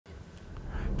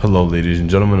Hello ladies and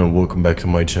gentlemen, and welcome back to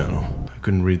my channel. I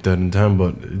couldn't read that in time,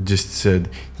 but it just said,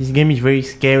 "This game is very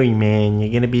scary, man.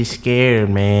 You're gonna be scared,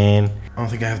 man." I don't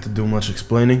think I have to do much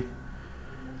explaining.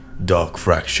 Dark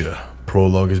Fracture.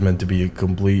 Prologue is meant to be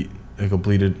completed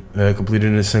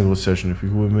in a single session. If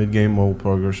you quit mid-game, all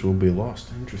progress will be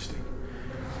lost. Interesting.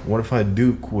 What if I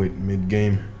do quit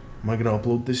mid-game? Am I gonna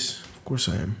upload this? Of course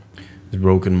I am. His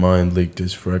broken mind leaked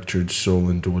his fractured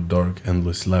soul into a dark,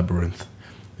 endless labyrinth.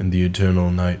 In the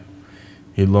eternal night,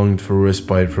 he longed for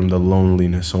respite from the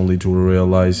loneliness, only to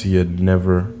realize he had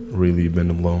never really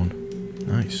been alone.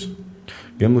 Nice.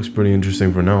 Game looks pretty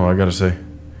interesting for now, I gotta say.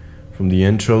 From the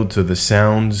intro to the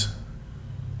sounds.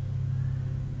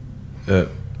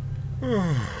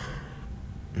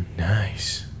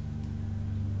 Nice.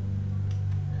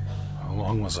 How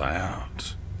long was I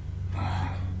out? I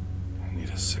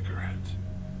need a cigarette.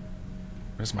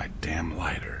 Where's my damn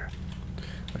lighter?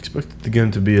 I expected the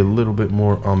game to be a little bit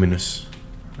more ominous,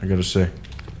 I gotta say.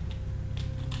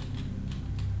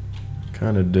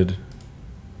 Kinda did.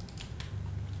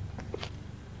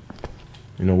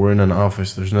 You know, we're in an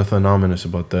office, there's nothing ominous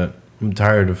about that. I'm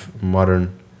tired of modern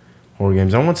horror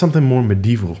games. I want something more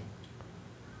medieval.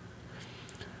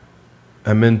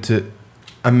 Amenzentine.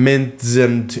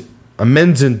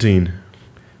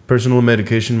 Personal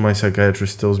medication, my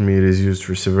psychiatrist tells me it is used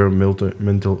for severe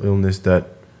mental illness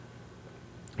that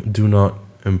do not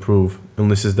improve.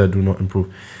 Illnesses that do not improve.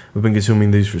 I've been consuming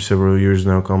these for several years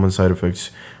now. Common side effects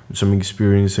some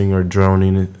experiencing are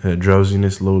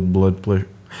drowsiness, low blood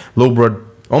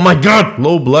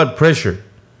pressure,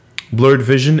 blurred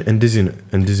vision, and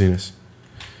dizziness.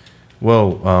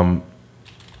 Well,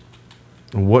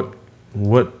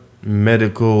 what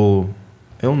medical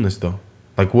illness though?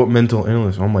 Like what mental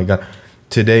illness? Oh my god.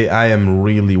 Today I am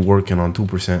really working on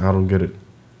 2%. I don't get it.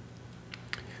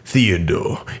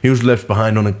 Theodore. He was left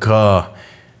behind on a car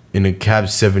in a cab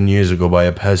 7 years ago by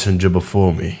a passenger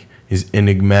before me. His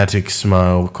enigmatic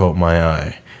smile caught my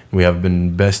eye. We have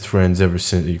been best friends ever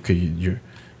since. You're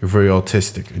very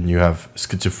autistic and you have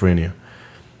schizophrenia.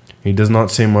 He does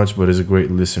not say much but is a great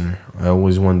listener. I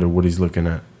always wonder what he's looking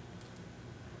at.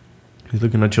 He's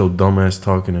looking at your dumbass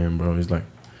talking to him, bro. He's like,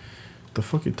 what the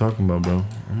fuck you talking about, bro?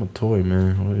 I'm a toy,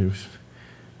 man.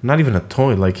 Not even a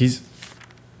toy. Like, he's...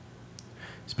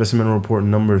 Specimen report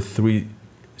number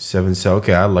 377.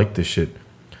 Okay, I like this shit.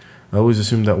 I always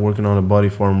assumed that working on a body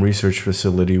farm research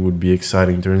facility would be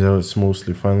exciting. Turns out it's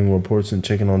mostly filing reports and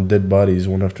checking on dead bodies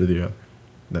one after the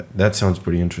other. That sounds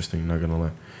pretty interesting, not gonna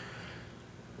lie.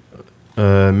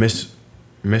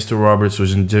 Mr. Roberts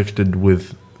was injected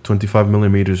with 25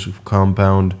 millimeters of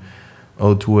compound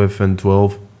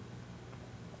O2FN12.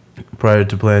 Prior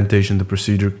to plantation, the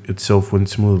procedure itself went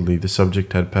smoothly. The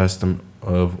subject had passed them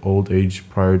of old age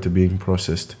prior to being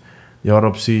processed. The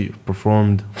autopsy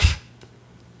performed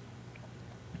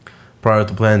prior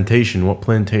to plantation. What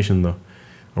plantation though?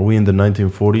 Are we in the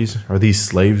 1940s? Are these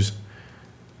slaves?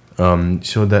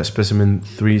 Showed that specimen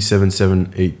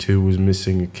 37782 was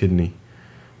missing a kidney.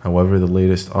 However, the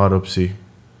latest autopsy,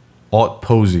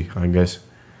 I guess,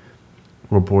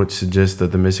 reports suggest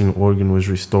that the missing organ was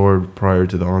restored prior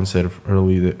to the onset of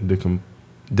early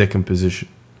decomposition.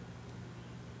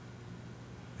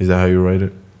 Is that how you write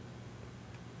it?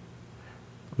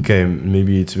 Okay,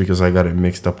 maybe it's because I got it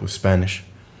mixed up with Spanish.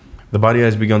 The body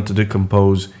has begun to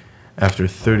decompose after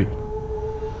 30...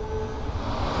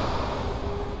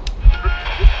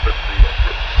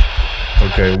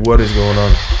 Okay, what is going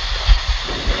on?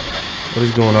 What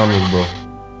is going on with bro?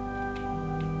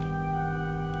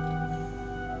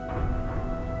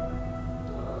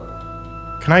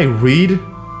 Can I read?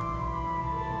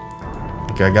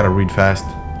 Okay, I gotta read fast.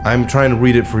 I'm trying to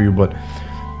read it for you, but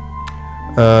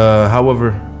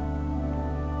however,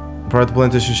 prior to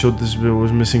plantation showed this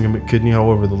was missing a kidney.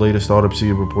 However, the latest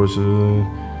autopsy reports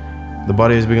the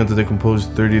body has begun to decompose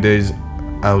 30 days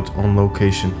out on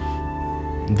location.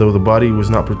 Though the body was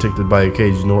not protected by a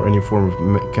cage, nor any form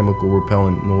of chemical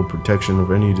repellent, nor protection of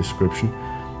any description.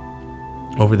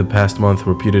 Over the past month,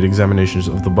 repeated examinations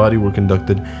of the body were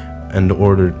conducted and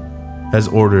as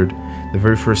ordered. The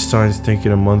very first signs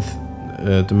taking a month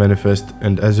to manifest,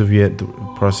 and as of yet the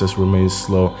process remains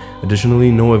slow. Additionally,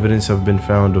 no evidence have been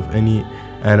found of any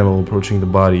animal approaching the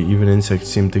body. Even insects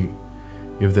seem to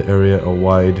give the area a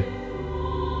wide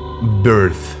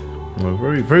berth.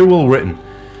 Very, very well written.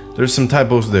 There's some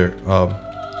typos there.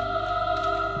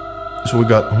 So we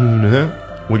got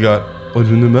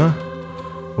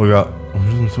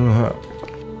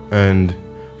and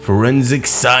forensic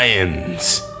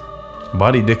science,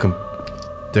 body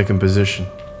decomposition.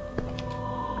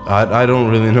 I don't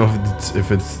really know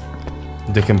if it's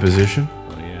decomposition.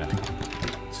 Oh yeah,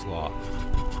 it's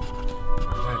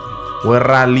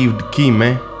Where I leave the key,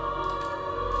 man?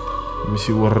 Let me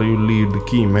see where you leave the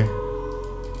key, man.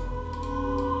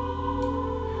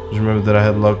 Just remember that I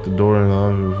had locked the door in the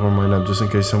office before my nap, just in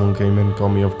case someone came in and caught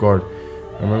me off guard.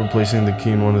 I remember placing the key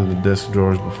in one of the desk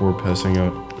drawers before passing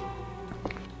out.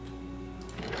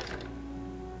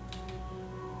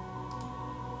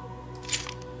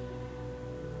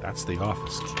 That's the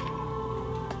office key.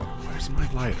 Where's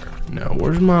my lighter? Now,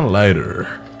 where's my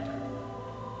lighter?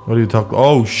 What are you talking?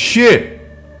 Oh shit!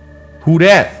 Who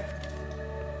that?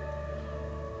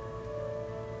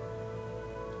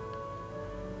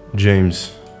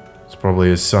 James. It's probably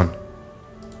his son.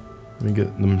 Let me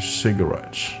get them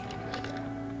cigarettes.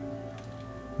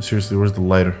 Seriously, where's the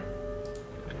lighter?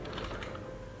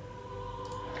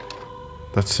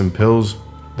 That's some pills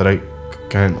that I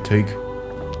can't take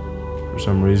for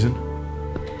some reason.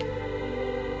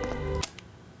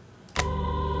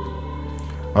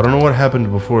 I don't know what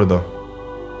happened before though.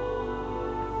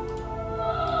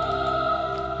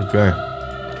 Okay.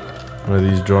 One of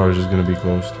these drawers is gonna be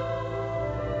closed.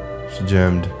 It's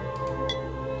jammed.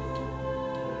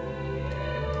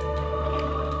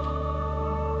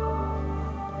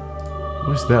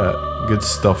 What's that? Good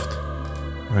stuffed.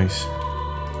 Nice.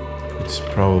 It's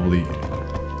probably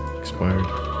expired.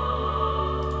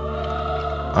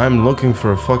 I'm looking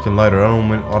for a fucking lighter. I don't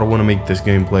want to make this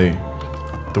gameplay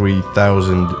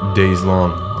 3,000 days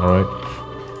long. All right.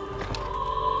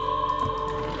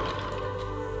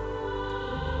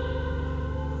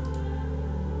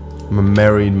 I'm a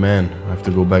married man. I have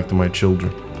to go back to my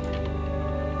children.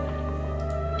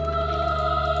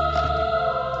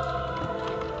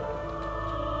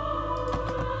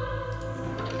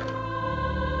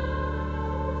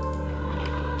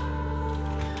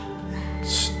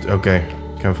 Okay,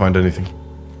 can't find anything.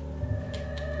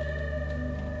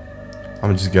 I'm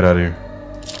gonna just get out of here.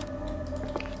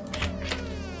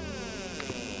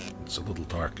 It's a little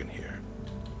dark in here.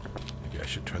 Maybe I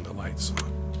should turn the lights on.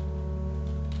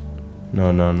 No.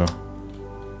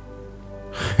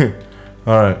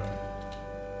 Alright.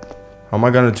 How am I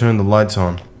gonna turn the lights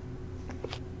on?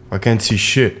 I can't see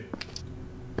shit.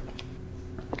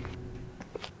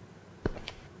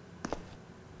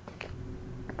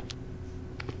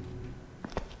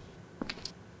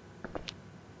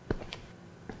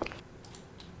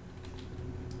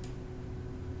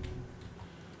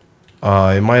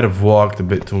 I might have walked a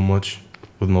bit too much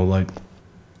with no light.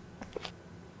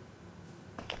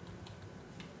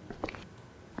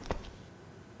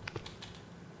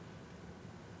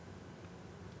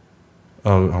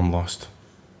 Oh, I'm lost.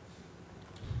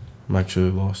 I'm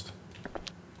actually lost.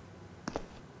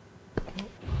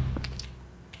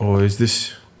 Oh, is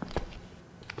this...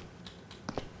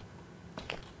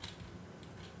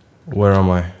 Where am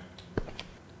I?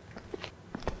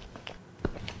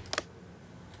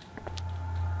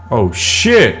 Oh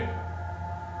shit!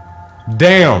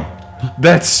 Damn!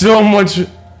 That's so much...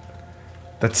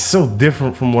 That's so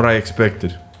different from what I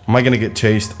expected. Am I gonna get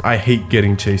chased? I hate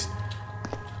getting chased.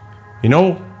 You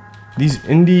know, these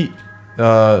indie...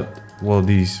 well,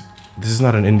 this is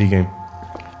not an indie game.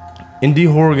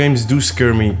 Indie horror games do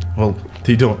scare me. Well,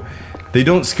 they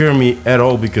don't scare me at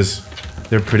all because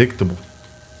they're predictable.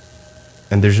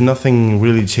 And there's nothing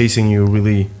really chasing you,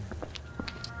 really...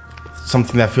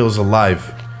 Something that feels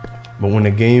alive. But when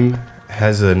a game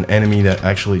has an enemy that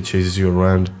actually chases you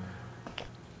around,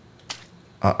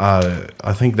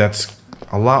 I think that's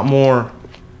a lot more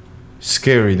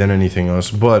scary than anything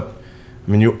else. But I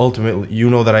mean, you ultimately,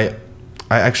 you know that I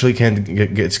actually can't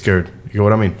get scared. You know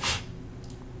what I mean?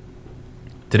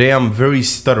 Today I'm very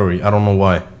stuttery. I don't know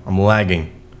why. I'm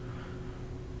lagging.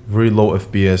 Very low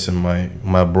FPS in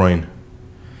my brain.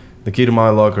 The key to my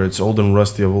locker. It's old and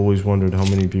rusty. I've always wondered how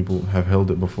many people have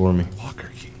held it before me. Locker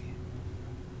key.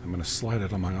 I'm gonna slide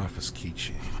it on my office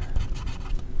keychain.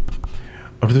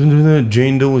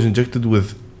 Jane Doe was injected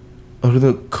with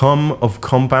of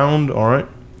compound, alright.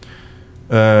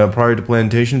 Prior to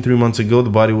plantation 3 months ago, the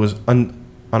body was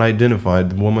unidentified.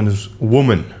 The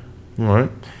woman,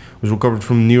 alright, was recovered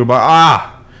from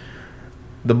nearby.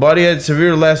 The body had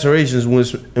severe lacerations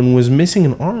and was missing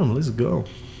an arm. Let's go.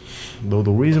 Though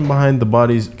the reason behind the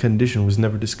body's condition was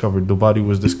never discovered. The body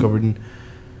was discovered in...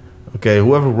 Okay,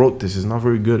 whoever wrote this is not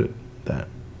very good at that.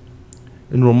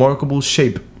 In remarkable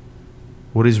shape.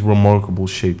 What is remarkable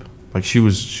shape? Like she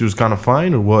was kind of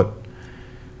fine or what?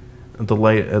 At the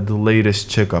latest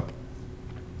checkup.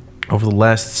 Over the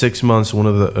last 6 months,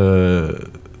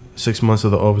 6 months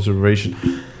of the observation.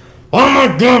 Oh my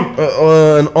god!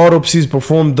 An autopsy is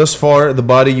performed. Thus far, the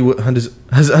body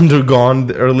has undergone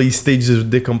the early stages of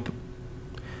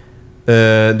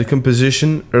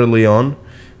decomposition early on.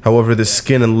 However, the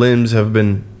skin and limbs have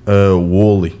been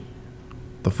wholly.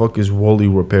 The fuck is wholly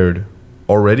repaired?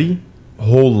 Already?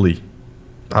 Wholly.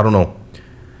 I don't know.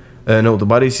 No, the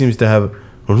body seems to have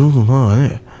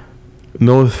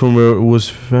north from where it was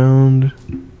found.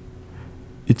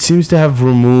 It seems to have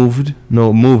moved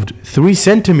 3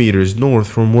 centimeters north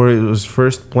from where it was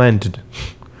first planted.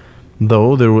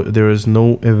 Though there is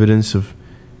no evidence of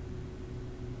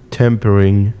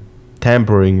tampering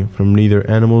from neither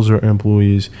animals or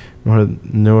employees,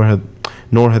 nor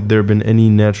had there been any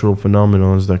natural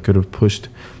phenomena that could have pushed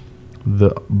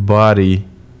the body.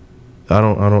 I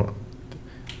don't.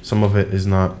 Some of it is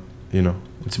not,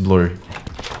 it's blurry.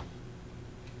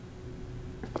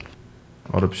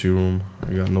 Autopsy room.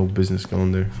 I got no business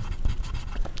going there.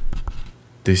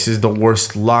 This is the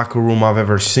worst locker room I've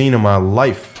ever seen in my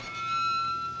life.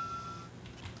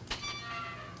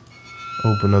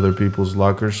 Open other people's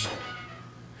lockers.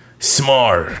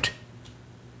 Smart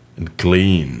and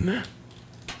clean.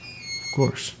 Of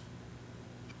course.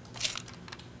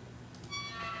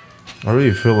 I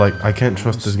really feel like I can't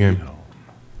trust this game.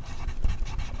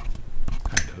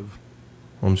 Kind of.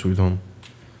 Home sweet home.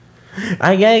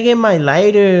 I gotta get my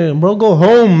lighter. Bro, go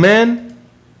home, man.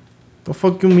 The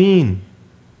fuck you mean?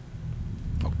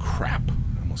 Oh, crap.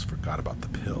 I almost forgot about the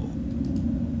pill.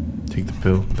 Take the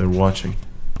pill. They're watching.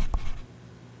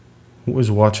 Who is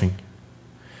watching?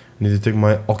 I need to take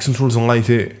my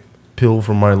oxytocin pill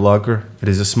from my locker. It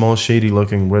is a small,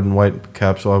 shady-looking red and white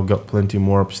capsule. I've got plenty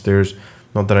more upstairs.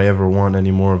 Not that I ever want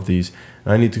any more of these.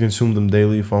 I need to consume them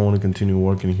daily if I want to continue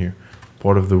working here.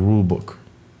 Part of the rule book.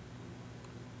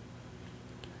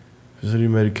 Facility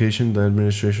medication. The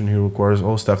administration here requires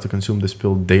all staff to consume this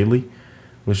pill daily,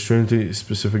 with strictly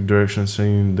specific directions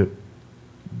saying that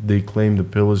they claim the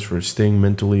pill is for staying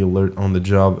mentally alert on the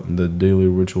job, and the daily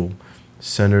ritual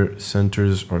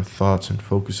centers our thoughts and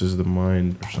focuses the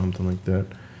mind, or something like that.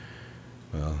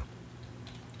 Well,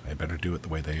 I better do it the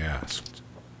way they asked.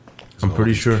 I'm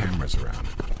pretty sure. Cameras around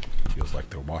it. Feels like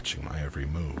they're watching my every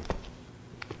move.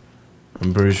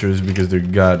 I'm pretty sure it's because they're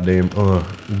goddamn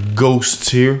ghosts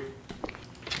here.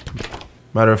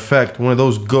 Matter of fact, one of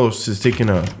those ghosts is taking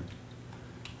a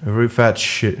very fat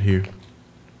shit here.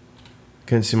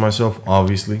 Can't see myself,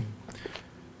 obviously.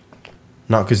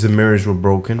 Not because the mirrors were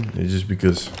broken. It's just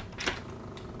because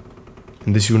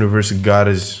in this universe, God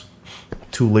is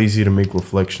too lazy to make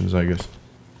reflections, I guess.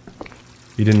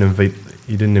 He didn't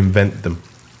invent them.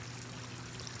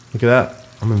 Look at that.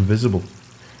 I'm invisible.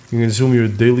 You can consume your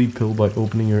daily pill by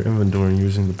opening your inventory and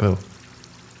using the pill.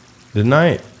 Didn't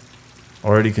I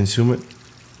already consume it?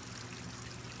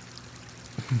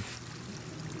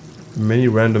 Many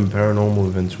random paranormal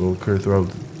events will occur throughout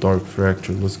the dark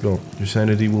fracture. Let's go. Your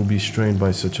sanity will be strained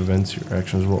by such events. Your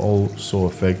actions will also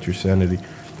affect your sanity.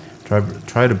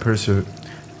 Try to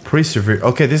persevere.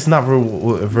 Okay, this is not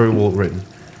very well written.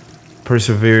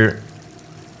 Persevere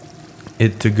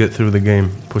it to get through the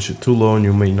game. Push it too low and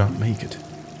you may not make it.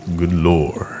 Good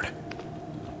lord.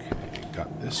 Okay,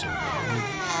 got this over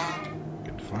with. We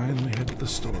can finally head to the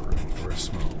storeroom for a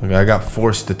smoke. Okay, I got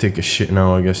forced to take a shit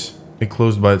now, I guess. It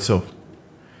closed by itself.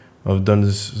 I've done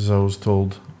this as I was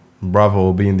told. Bravo,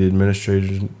 obeying the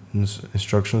administrator's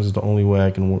instructions is the only way I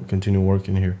can continue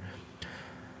working here.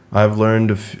 I've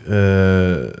learned of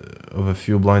a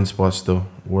few blind spots though,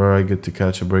 where I get to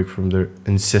catch a break from their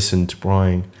incessant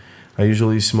prying. I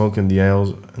usually smoke in the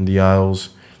aisles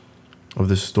of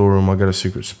the storeroom. I got a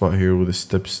secret spot here with a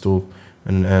step stool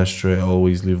and an ashtray I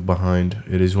always leave behind.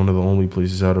 It is one of the only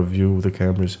places out of view of the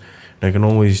cameras, and I can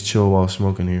always chill while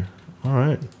smoking here. All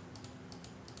right.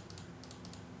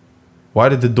 Why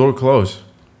did the door close?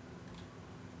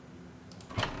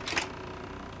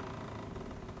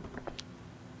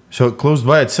 So it closed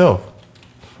by itself.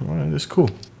 All right, that's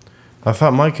cool. I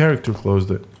thought my character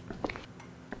closed it.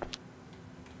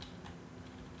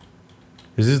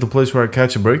 Is this the place where I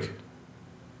catch a break?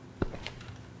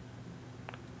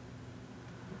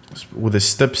 With a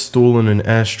step stool and an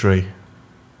ashtray.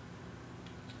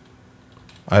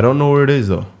 I don't know where it is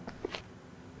though.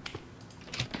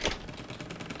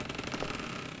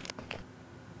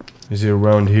 Is it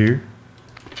around here?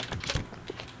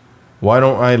 Why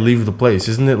don't I leave the place?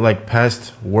 Isn't it like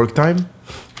past work time?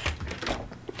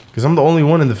 Because I'm the only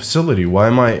one in the facility. Why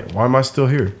am I still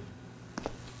here?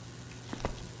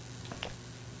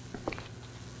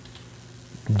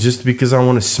 Just because I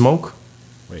want to smoke?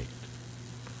 Wait.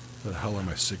 Where the hell are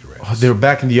my cigarettes? Oh, they're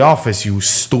back in the office, you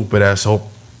stupid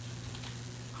asshole.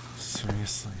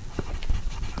 Seriously?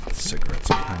 Cigarettes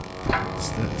behind. What's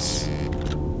this?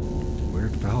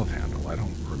 Weird valve handle. I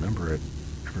don't remember it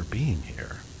ever being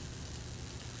here.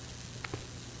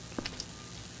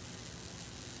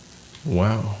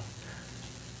 Wow.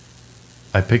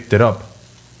 I picked it up.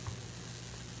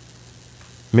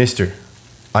 Mister,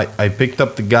 I picked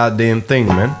up the goddamn thing,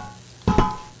 man.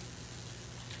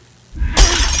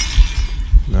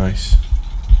 Nice.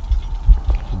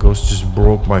 Ghost just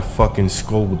broke my fucking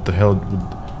skull with the hell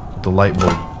with the light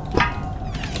bulb.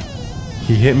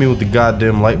 He hit me with the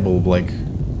goddamn light bulb like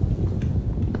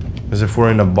as if we're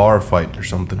in a bar fight or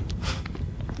something.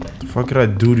 What the fuck did I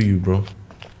do to you, bro?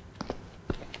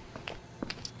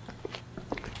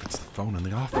 I think that's the phone in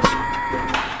the office.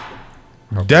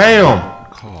 Damn!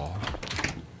 Call.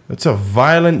 That's a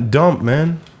violent dump,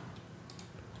 man.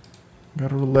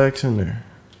 Gotta relax in there.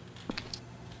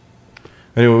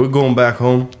 Anyway, we're going back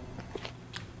home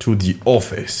to the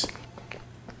office.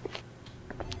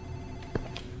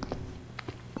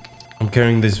 I'm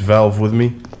carrying this valve with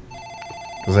me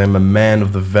because I'm a man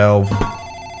of the valve.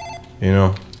 You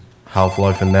know,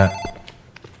 Half-Life and that.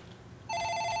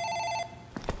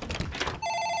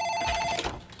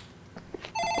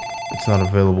 It's not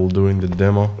available during the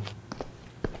demo.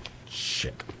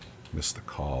 Shit. Missed the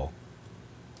call.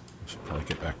 I should probably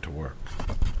get back to work.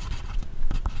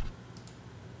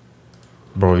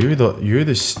 Bro, you're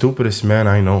the stupidest man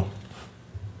I know.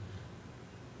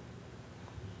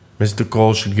 Mr.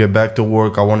 Cole should get back to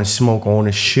work. I want to smoke. I want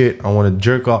to shit. I want to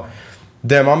jerk off.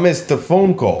 Damn, I missed the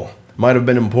phone call. Might have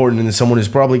been important and someone is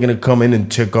probably going to come in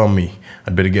and check on me.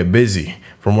 I'd better get busy.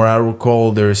 From what I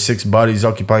recall, there are 6 bodies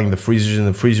occupying the freezers in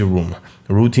the freezer room.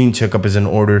 The routine checkup is in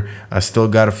order. I still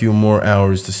got a few more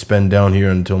hours to spend down here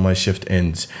until my shift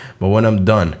ends. But when I'm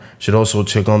done, should also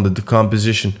check on the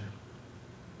decomposition.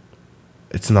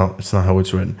 It's not how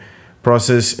it's written.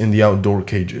 Process in the outdoor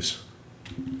cages.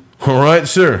 All right,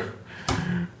 sir.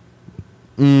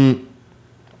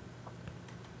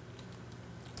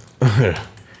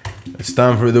 It's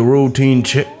time for the routine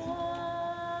check.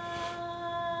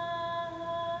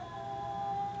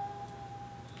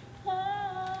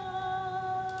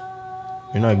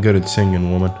 You're not good at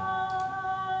singing, woman.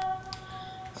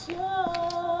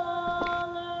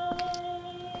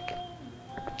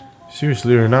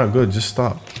 Seriously, you're not good. Just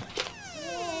stop.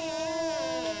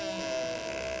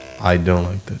 I don't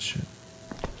like that shit.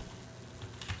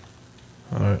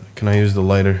 Alright, can I use the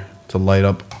lighter to light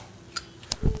up?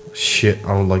 Shit, I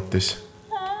don't like this.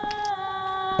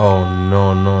 Oh,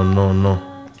 no, no, no,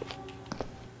 no.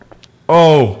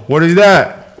 Oh, what is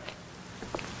that?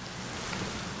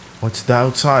 What's that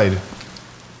outside?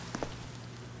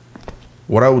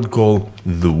 What I would call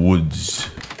the woods.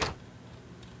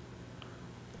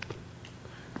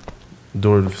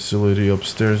 Door to the facility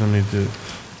upstairs. I need to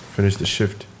finish the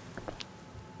shift.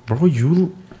 Bro,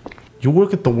 you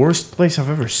work at the worst place I've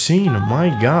ever seen. Oh my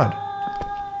god.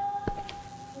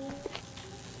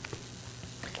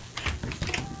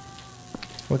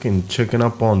 Fucking checking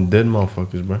up on dead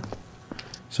motherfuckers, bro.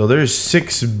 So there's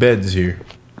 6 beds here.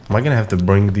 Am I gonna have to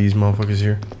bring these motherfuckers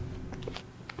here?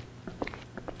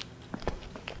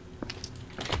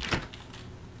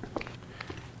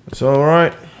 It's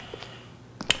alright.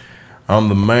 I'm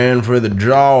the man for the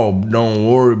job. Don't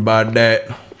worry about that.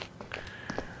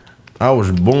 I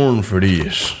was born for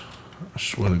this. I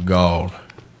swear to God.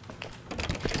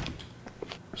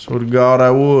 I swear to God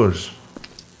I was.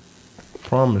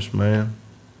 Promise, man.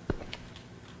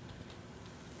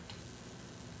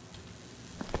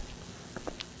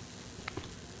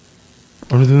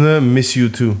 Other than that, miss you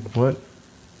too. What?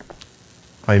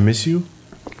 I miss you?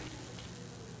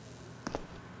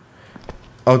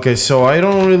 Okay, so I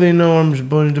don't really know I'm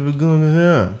supposed to be going with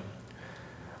that.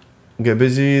 Get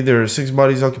busy. There are 6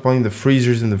 bodies occupying the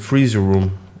freezers in the freezer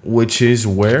room. Which is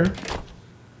where?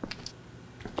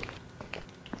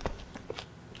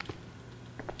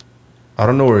 I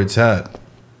don't know where it's at.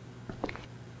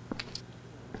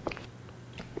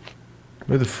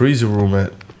 Where the freezer room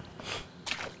at?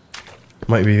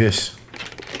 Might be this.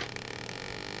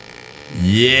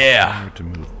 Yeah! I need to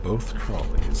move both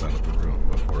trolleys out of the room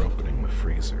before opening the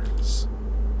freezers.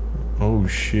 Oh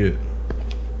shit.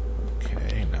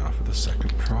 Okay, now for the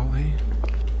second trolley.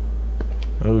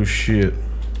 Oh shit.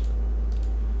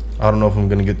 I don't know if I'm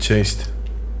gonna get chased.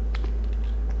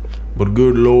 But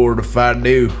good lord, if I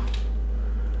do,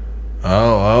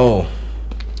 I'll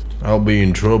be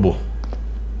in trouble.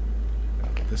 Now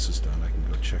that this is done, I can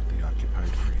go check the occupied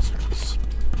freezers.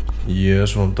 Yeah,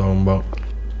 that's what I'm talking about.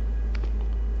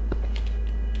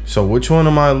 So which one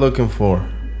am I looking for?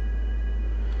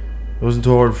 It wasn't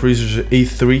too hard. Freezers are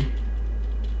A3.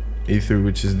 A3,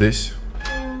 which is this.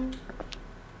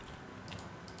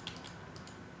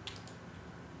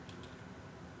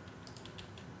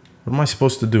 What am I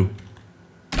supposed to do?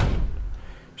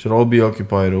 Should all be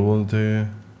occupied. I won't.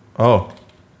 Oh.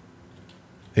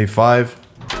 A5.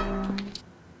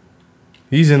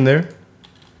 He's in there.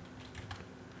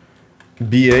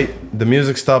 B8. The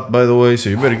music stopped, by the way, so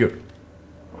you better get...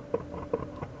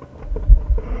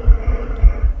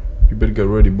 You better get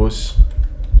ready, boss.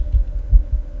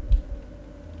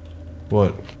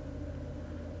 What?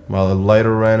 My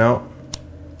lighter ran out.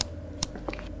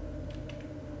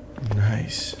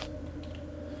 Nice.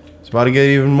 It's about to get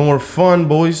even more fun,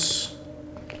 boys.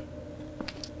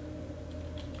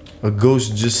 A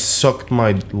ghost just sucked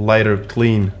my lighter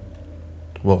clean.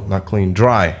 Well, not clean,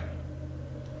 dry.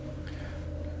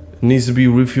 It needs to be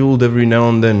refueled every now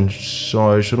and then,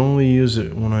 so I should only use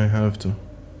it when I have to.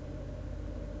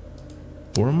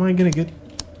 Where am I gonna get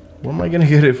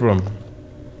it from?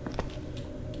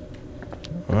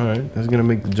 Alright, that's gonna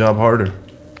make the job harder.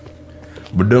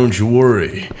 But don't you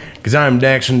worry, cause I'm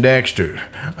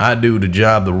DaxanDaxter. I do the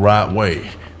job the right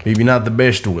way. Maybe not the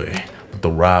best way, but the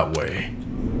right way.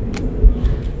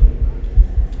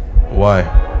 Why?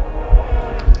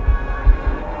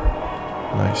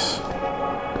 Nice.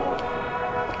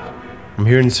 I'm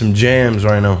hearing some jams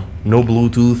right now. No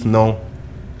Bluetooth,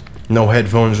 no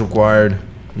headphones required.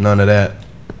 None of that.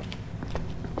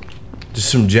 Just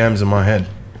some jams in my head.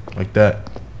 Like that.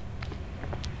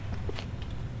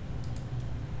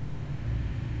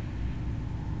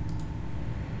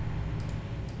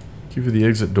 Give you the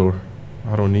exit door.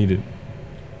 I don't need it.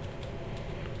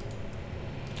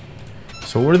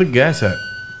 So where's the gas at?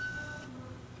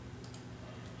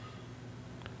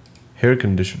 Hair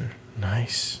conditioner.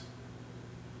 Nice.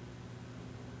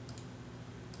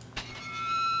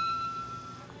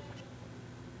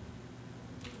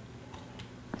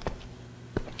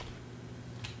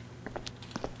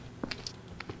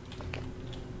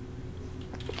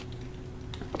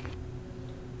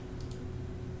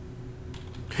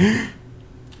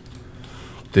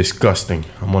 Disgusting.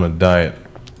 I'm on a diet.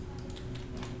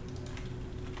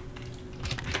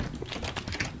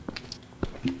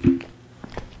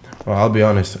 Well, I'll be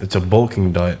honest, it's a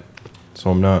bulking diet, so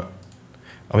I'm not.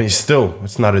 I mean, still,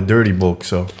 it's not a dirty bulk,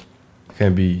 so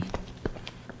can't be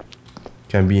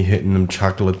hitting them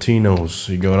chocolatinos.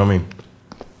 You get what I mean?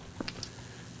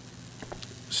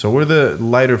 So where the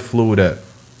lighter fluid at?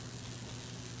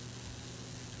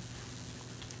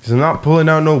 Cause I'm not pulling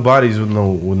out no bodies with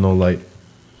no light.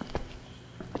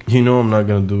 You know I'm not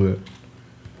gonna do it.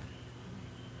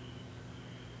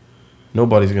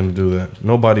 Nobody's gonna do that.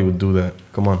 Nobody would do that.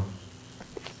 Come on.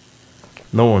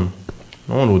 No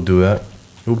one would do that.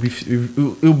 It would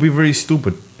be very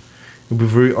stupid. It would be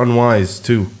very unwise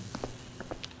too.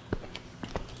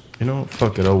 You know,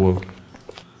 fuck it, I will.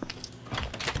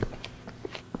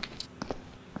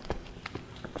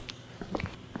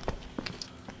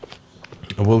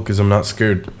 I will, cause I'm not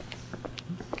scared.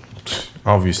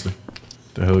 Obviously.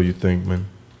 The hell you think, man?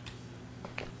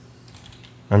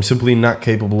 I'm simply not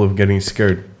capable of getting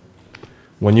scared.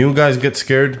 When you guys get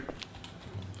scared,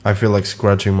 I feel like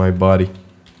scratching my body.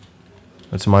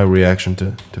 That's my reaction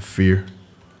to fear.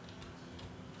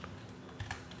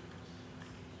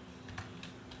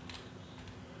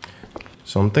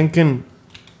 So I'm thinking,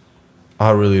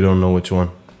 I really don't know which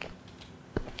one.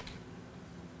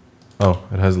 Oh,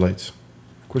 it has lights.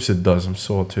 Of course it does, I'm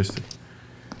so autistic.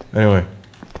 Anyway.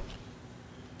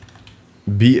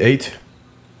 B8.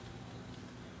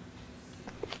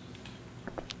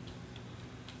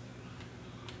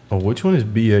 Oh, which one is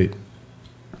B8?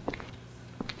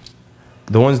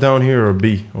 The ones down here are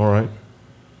B, alright.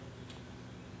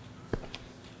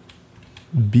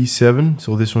 B7,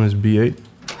 so this one is B8.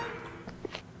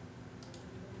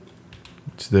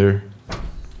 It's there.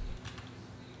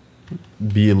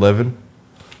 B11.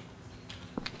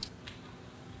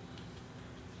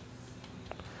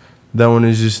 That one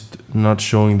is just not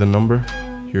showing the number.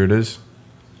 Here it is.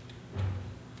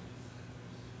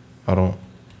 I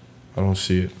don't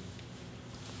see it.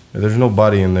 There's no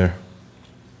body in there.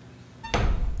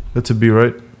 That's a B,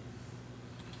 right?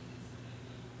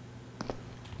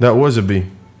 That was a B.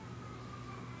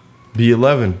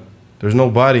 B11. There's no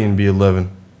body in B11.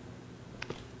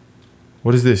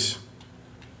 What is this?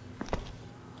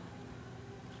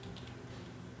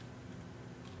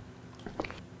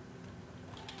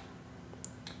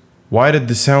 Why did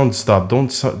the sound stop? Don't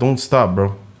stop,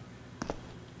 bro.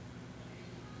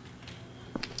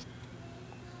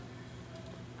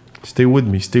 Stay with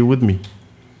me, stay with me.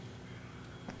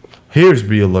 Here's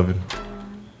B11.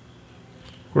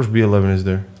 Of course B11 is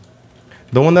there.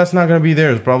 The one that's not gonna be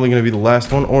there is probably gonna be the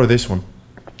last one or this one.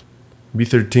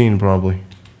 B13 probably.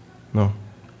 No.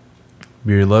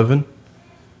 B11.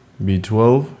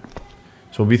 B12.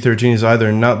 So B13 is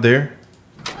either not there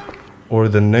Or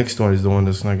the next one is the one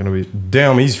that's not gonna be.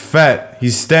 Damn, he's fat.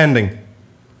 He's standing.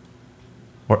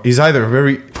 Or he's either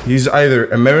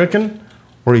American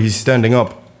or he's standing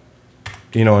up.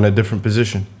 You know, in a different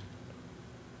position.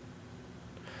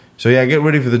 So yeah, get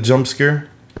ready for the jump scare.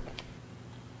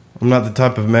 I'm not the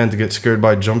type of man to get scared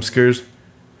by jump scares.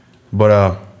 But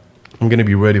I'm gonna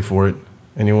be ready for it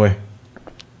anyway.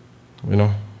 You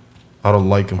know, I don't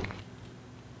like them.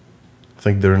 I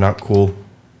think they're not cool.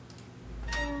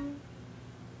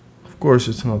 Of course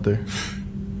it's not there.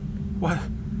 What?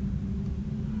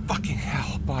 Fucking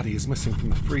hell, body is missing from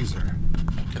the freezer.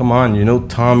 Come on, you know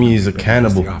Tommy is a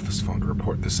cannibal. The office phone to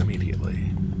report this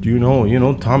immediately. You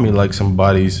know Tommy likes some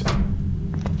bodies.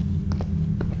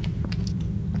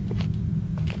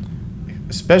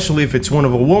 Especially if it's one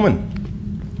of a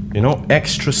woman. You know,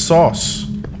 extra sauce.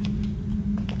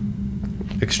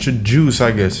 Extra juice,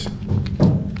 I guess.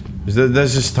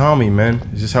 That's just Tommy, man.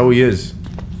 It's just how he is.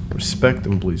 Respect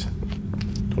him, please.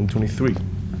 2023.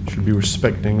 Should be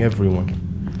respecting everyone.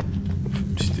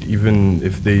 Just even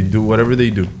if they do whatever they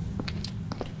do.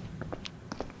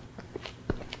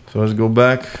 So let's go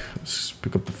back. Let's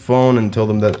pick up the phone and tell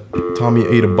them that Tommy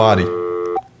ate a body.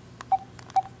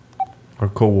 Our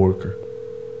co-worker.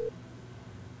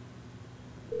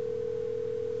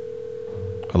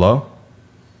 Hello?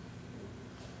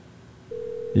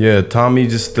 Yeah, Tommy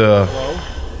just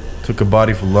took a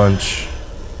body for lunch.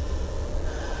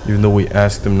 Even though we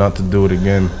asked him not to do it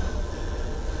again.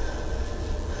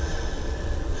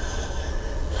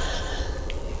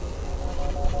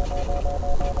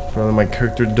 Apparently my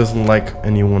character doesn't like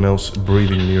anyone else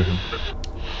breathing near him.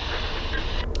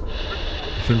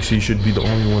 He thinks he should be the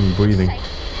only one breathing.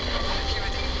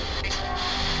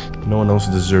 No one else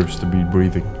deserves to be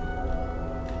breathing.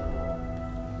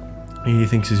 He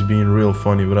thinks he's being real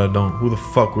funny, but I don't. Who the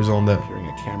fuck was on that? I'm hearing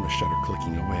a camera shutter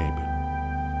clicking away, but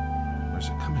where's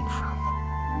it coming from?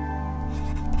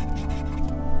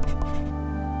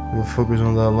 Who the fuck was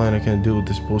on that line? I can't deal with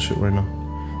this bullshit right now.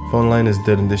 Phone line is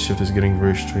dead and this shift is getting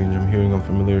very strange. I'm hearing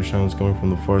unfamiliar sounds coming from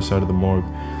the far side of the morgue.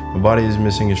 My body is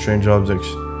missing and strange objects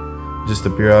just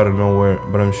appear out of nowhere,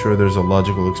 but I'm sure there's a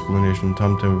logical explanation.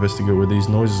 Time to investigate where these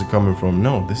noises are coming from.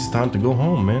 No, this is time to go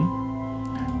home, man.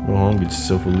 Go home, get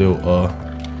yourself a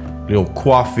little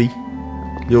coffee,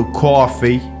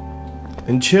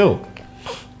 and chill.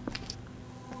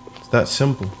 It's that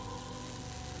simple.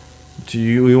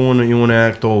 You wanna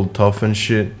act all tough and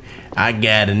shit. I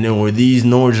gotta know where these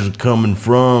noises are coming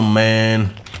from,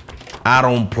 man. I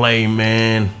don't play,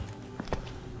 man.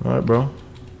 All right, bro.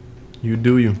 You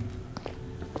do you.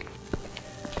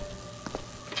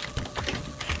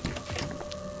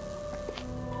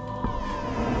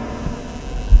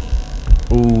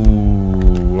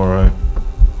 Ooh, alright.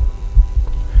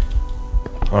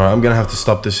 Alright, I'm gonna have to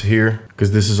stop this here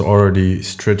because this is already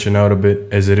stretching out a bit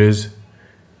as it is.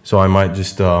 So I might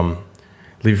just leave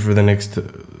it for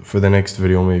the next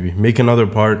video maybe. Make another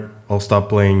part. I'll stop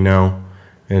playing now.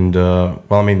 And well,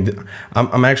 I mean,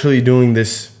 I'm actually doing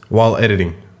this while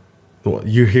editing.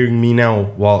 You're hearing me now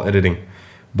while editing.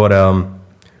 But I'm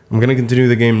gonna continue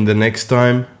the game the next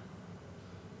time.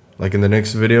 Like in the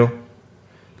next video.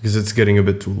 Because it's getting a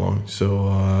bit too long.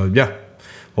 So yeah,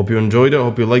 hope you enjoyed it.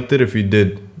 Hope you liked it. If you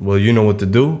did, well, you know what to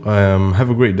do.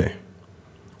 Have a great day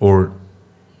or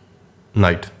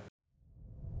night.